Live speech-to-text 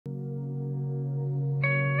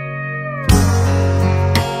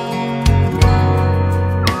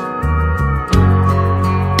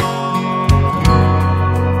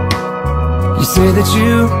say that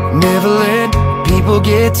you never let people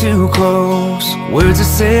get too close. Words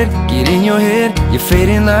are said, get in your head, you're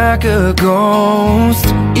fading like a ghost.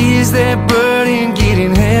 Is that burden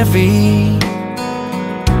getting heavy?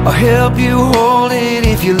 I'll help you hold it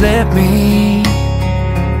if you let me.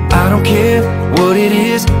 I don't care what it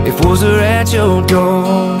is, if walls are at your door.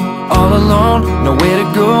 All alone, nowhere to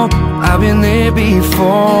go, I've been there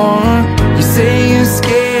before. You say you're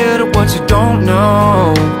scared of what you don't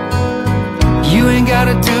know. You ain't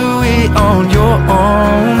gotta do it on your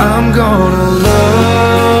own. I'm gonna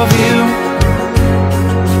love you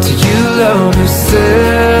till you love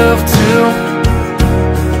yourself too.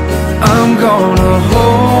 I'm gonna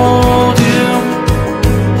hold you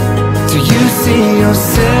till you see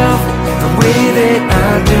yourself the way that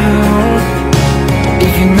I do.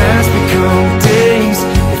 If your nights become days,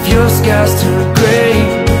 if your skies turn gray,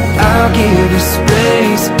 I'll give you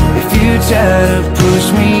space. If you try to push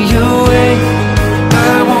me away,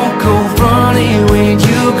 I won't go running when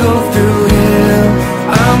you go through hell.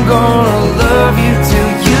 I'm gonna love you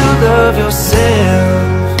till you love yourself.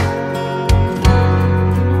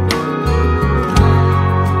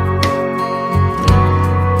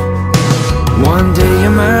 One day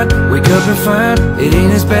you might wake up and find it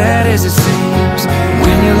ain't as bad as it seems.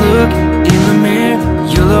 When you look in the mirror,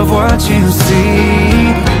 you love what you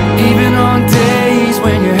see. Even on days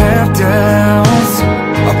when you have doubts,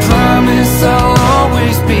 I promise I'll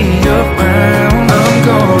always be around. I'm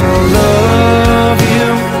gonna love you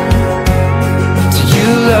till you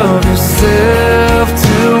love yourself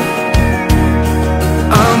too.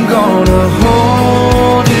 I'm gonna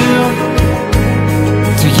hold you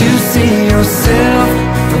till you see yourself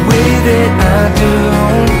the way that I do.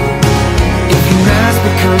 If your nights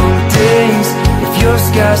become days, if your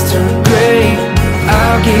skies turn gray,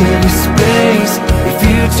 I'll give you space. If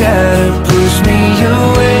you try to push me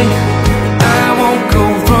away, I won't go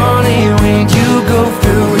running when you go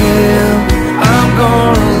through hell. I'm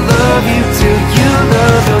gonna love you till you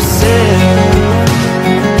love yourself.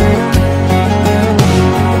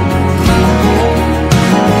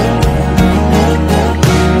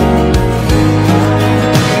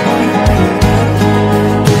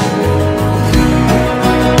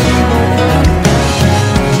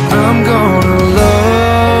 I'm gonna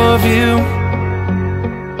love you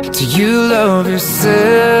till you love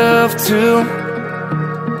yourself too.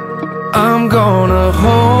 I'm gonna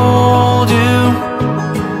hold you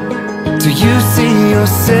till you see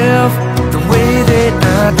yourself the way that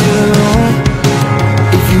I do.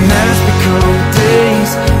 If your nights become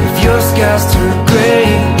days, if your skies turn gray,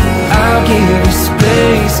 I'll give you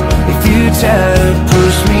space. If you try